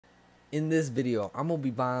In this video, I'm gonna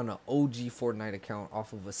be buying an OG Fortnite account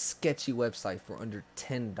off of a sketchy website for under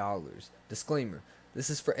 $10. Disclaimer, this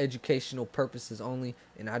is for educational purposes only,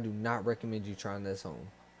 and I do not recommend you trying this home.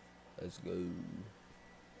 Let's go.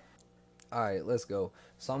 Alright, let's go.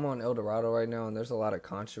 So I'm on El Dorado right now, and there's a lot of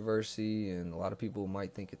controversy, and a lot of people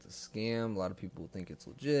might think it's a scam. A lot of people think it's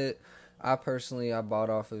legit. I bought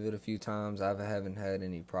off of it a few times. I haven't had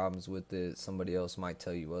any problems with it. Somebody else might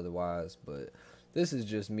tell you otherwise, but this is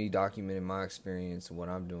just me documenting my experience and what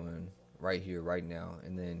I'm doing right here, right now,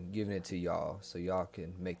 and then giving it to y'all so y'all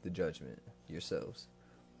can make the judgment yourselves.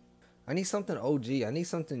 I need something OG. I need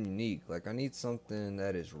something unique. Like, I need something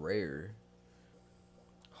that is rare.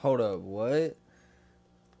 Hold up, what?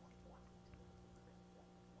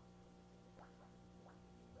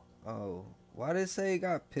 Oh, why did it say it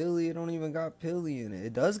got Pilly? It don't even got Pilly in it.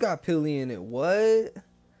 It does got Pilly in it. What?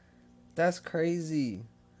 That's crazy.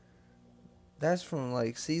 That's from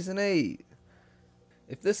like season 8.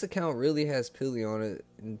 If this account really has Pilly on it,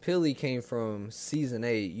 and Pilly came from season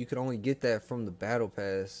 8, you could only get that from the battle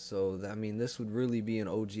pass. So I mean, this would really be an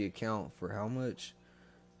OG account for how much?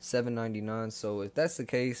 $7.99. So if that's the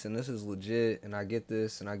case and this is legit, and I get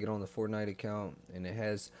this and I get on the Fortnite account and it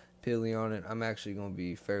has Pilly on it, I'm actually gonna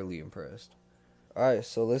be fairly impressed. Alright,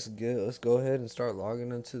 so let's go ahead and start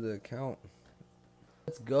logging into the account.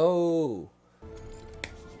 Let's go.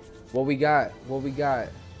 What we got? What we got?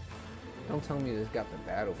 Don't tell me this got the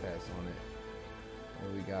battle pass on it.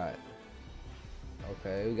 What we got?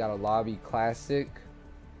 Okay, we got a lobby classic.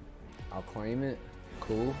 I'll claim it.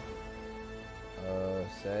 Cool.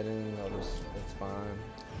 Setting, that's fine.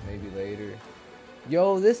 Maybe later.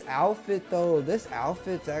 Yo, this outfit though, this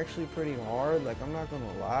outfit's actually pretty hard. Like, I'm not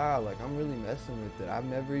gonna lie, like, I'm really messing with it. I've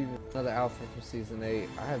never even another outfit from season 8.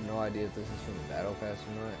 I have no idea if this is from the battle pass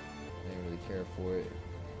or not. I didn't really care for it.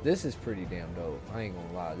 This is pretty damn dope. I ain't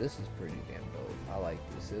gonna lie, this is pretty damn dope. I like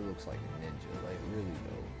this. It looks like a ninja, like really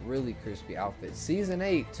dope. Really crispy outfit. Season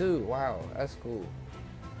 8 too. Wow, that's cool.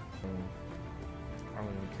 I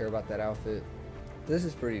don't even care about that outfit. This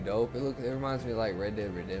is pretty dope. It reminds me of like Red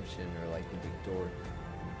Dead Redemption or like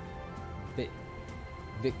the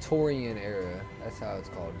Victorian era. That's how it's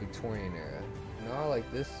called, Victorian era. You know, I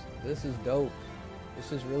like this. This is dope.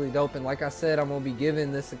 This is really dope. And like I said, I'm gonna be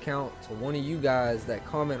giving this account to one of you guys that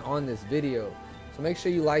comment on this video. So make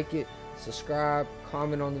sure you like it, subscribe,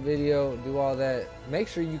 comment on the video, do all that. Make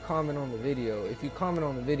sure you comment on the video. If you comment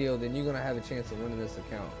on the video, then you're gonna have a chance of winning this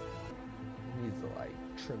account. He needs to like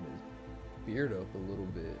trim his beard up a little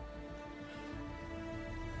bit.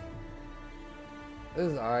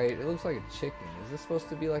 This is alright. It looks like a chicken. Is this supposed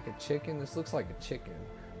to be like a chicken? This looks like a chicken.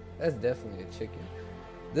 That's definitely a chicken.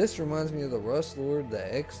 This reminds me of the Rust Lord,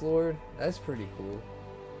 the X Lord. That's pretty cool.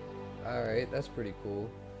 Alright, that's pretty cool.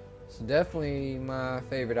 So definitely my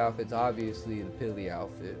favorite outfit's obviously the Pilly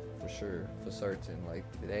outfit, for sure, for certain. Like,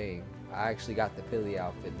 today, I actually got the Pilly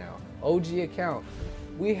outfit now. OG account.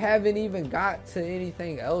 We haven't even got to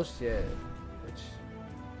anything else yet.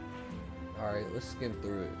 Alright, let's skim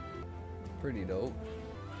through it. Pretty dope.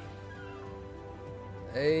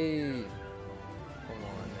 Hey. Come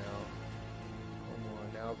on now. Come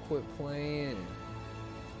on now. Quit playing.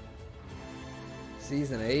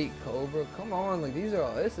 Season 8, Cobra. Come on. Like, this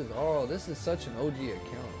is such an OG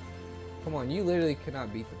account. Come on, you literally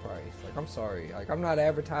cannot beat the price. Like, I'm sorry. Like, I'm not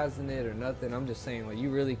advertising it or nothing. I'm just saying, like, you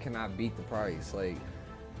really cannot beat the price. Like,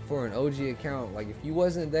 for an OG account, like, if you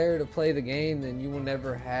wasn't there to play the game, then you will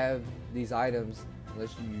never have these items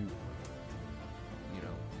unless you know.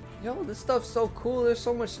 Yo, this stuff's so cool. There's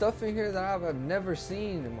so much stuff in here that I've never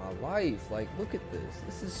seen in my life. Like, look at this.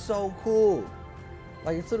 This is so cool.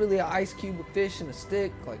 Like, it's literally an ice cube with fish and a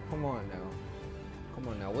stick. Like, come on now. Come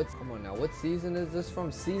on now. What season is this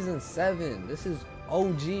from? Season 7. This is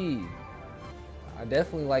OG. I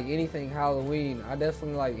definitely like anything Halloween.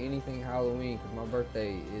 Because my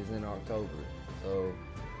birthday is in October. So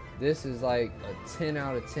this is like a 10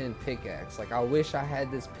 out of 10 pickaxe. Like, I wish I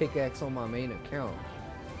had this pickaxe on my main account.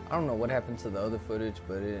 I don't know what happened to the other footage,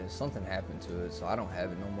 but something happened to it, so I don't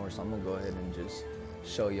have it no more. So I'm gonna go ahead and just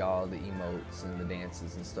show y'all the emotes and the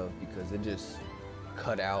dances and stuff, because it just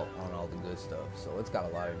cut out on all the good stuff. So it's got a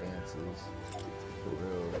lot of dances, for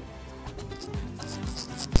real.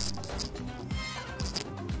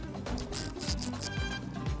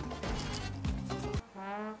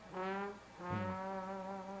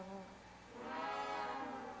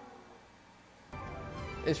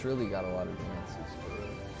 It's really got a lot of dances, for real.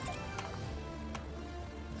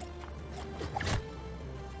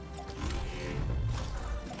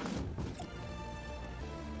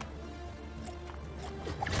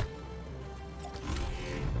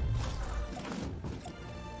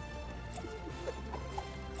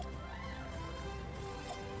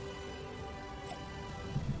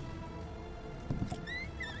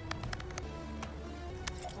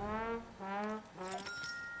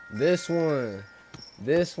 This one.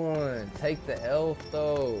 This one. Take the elf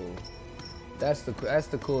though. That's the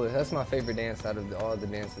coolest. That's my favorite dance out of all the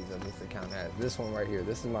dances that this account has. This one right here.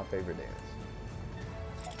 This is my favorite dance.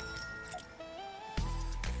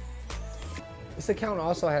 This account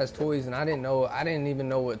also has toys, and I didn't even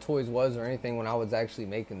know what toys was or anything when I was actually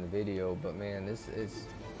making the video. But man,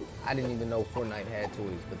 I didn't even know Fortnite had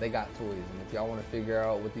toys, but they got toys. And if y'all want to figure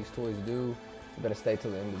out what these toys do, you better stay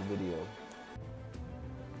till the end of the video.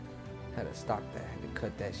 Had to stop that. Had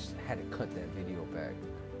to cut that video back.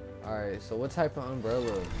 All right. So what type of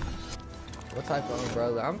umbrella? What type of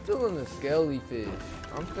umbrella? I'm feeling the scaly fish.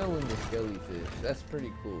 That's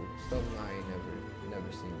pretty cool. Something I ain't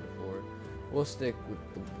never seen before. We'll stick with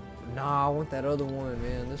the. Nah, I want that other one,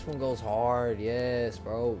 man. This one goes hard. Yes,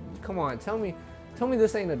 bro. Come on, tell me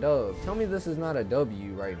this ain't a dub. Tell me this is not a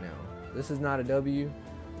W right now. This is not a W.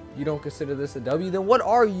 You don't consider this a W? Then what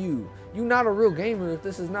are you? You not a real gamer if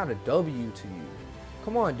this is not a W to you.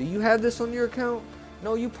 Come on, do you have this on your account?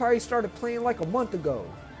 No, you probably started playing like a month ago.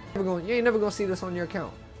 You ain't never gonna see this on your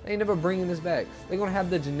account. They ain't never bringing this back. They're gonna have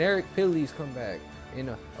the generic pillies come back in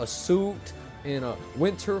a suit, in a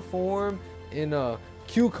winter form, in a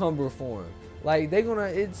cucumber form. Like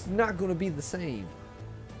it's not gonna be the same.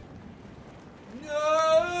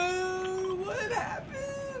 No, what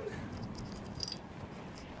happened?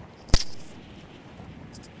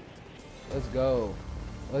 Let's go.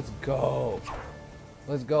 Let's go.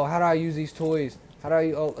 Let's go. How do I use these toys? How do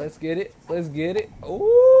I? Oh, let's get it. Let's get it. Ooh.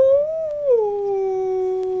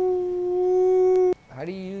 How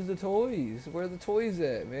do you use the toys? Where are the toys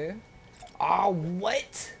at, man? Oh,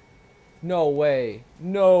 what? No way.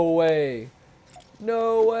 No way.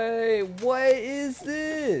 No way. What is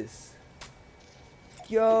this?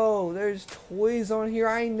 Yo, there's toys on here.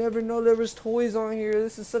 I ain't never know there was toys on here.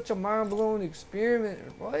 This is such a mind-blowing experiment.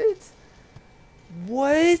 What?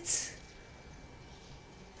 What?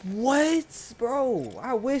 What? Bro,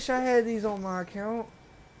 I wish I had these on my account.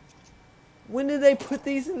 When did they put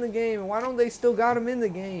these in the game? Why don't they still got them in the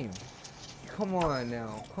game? Come on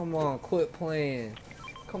now. Come on, quit playing.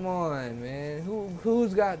 Come on, man.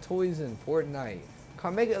 Who's got toys in Fortnite?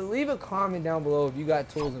 Leave a comment down below if you got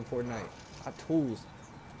toys in Fortnite.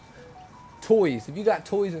 Toys. If you got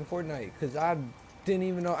toys in Fortnite, because I did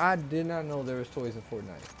not know there was toys in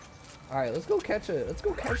Fortnite. Alright, let's go catch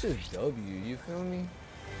this W, you feel me?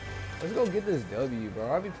 Let's go get this W,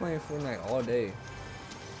 bro. I'll be playing Fortnite all day.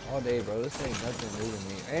 All day, bro. This ain't nothing new to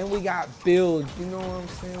me. And we got builds, you know what I'm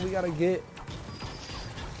saying? We gotta get...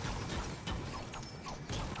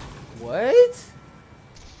 What?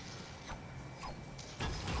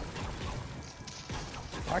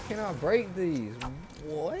 Why can't I break these?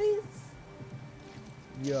 What?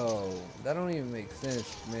 Yo, that don't even make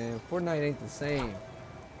sense, man. Fortnite ain't the same.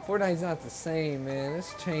 Fortnite's not the same, man.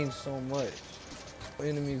 It's changed so much.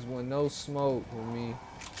 Enemies want no smoke with me.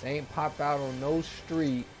 They ain't pop out on no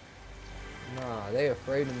street. Nah, they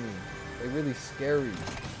afraid of me. They really scary.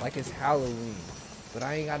 Like it's Halloween. But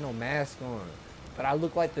I ain't got no mask on. But I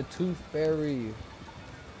look like the Tooth Fairy.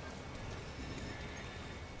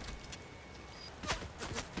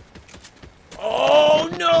 Oh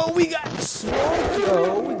no, we got smoke,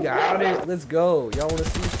 yo. We got it. Let's go. Y'all wanna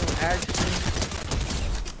see some action?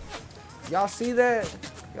 Y'all see that?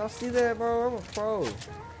 Y'all see that, bro? I'm a pro.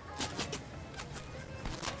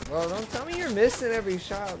 Bro, don't tell me you're missing every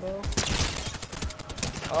shot, bro.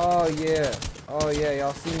 Oh, yeah. Oh, yeah.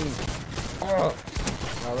 Y'all see me. Oh.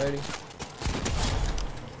 Y'all ready?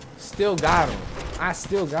 Still got him. I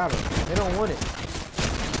still got him. They don't want it.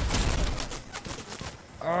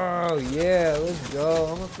 Oh, yeah. Let's go.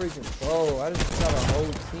 I'm a freaking pro. I just got a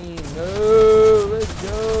whole team. No. Let's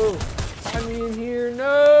go. Find me in here. No.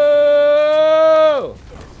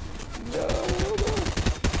 No.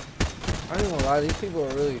 I ain't gonna lie, these people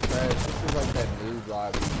are really trash. This is like that noob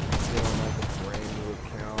lobby. They're on like a brand new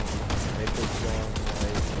account. They put you on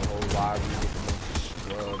like the whole lobby with a bunch of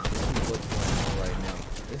scrubs. This is what's going on right now.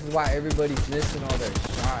 This is why everybody's missing all their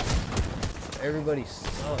shots. Everybody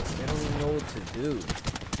sucks. They don't even know what to do.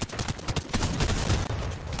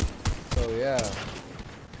 So yeah.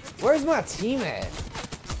 Where's my team at?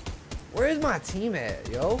 Where's my team at,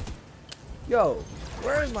 yo? Yo,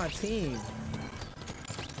 where's my team?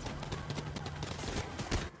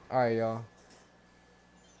 Alright, y'all.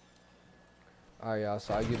 Alright, y'all.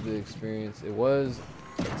 So I give the experience. It was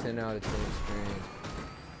a 10 out of 10 experience.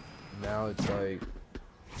 Now it's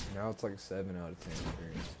like a 7 out of 10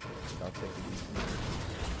 experience. I'll take it easy.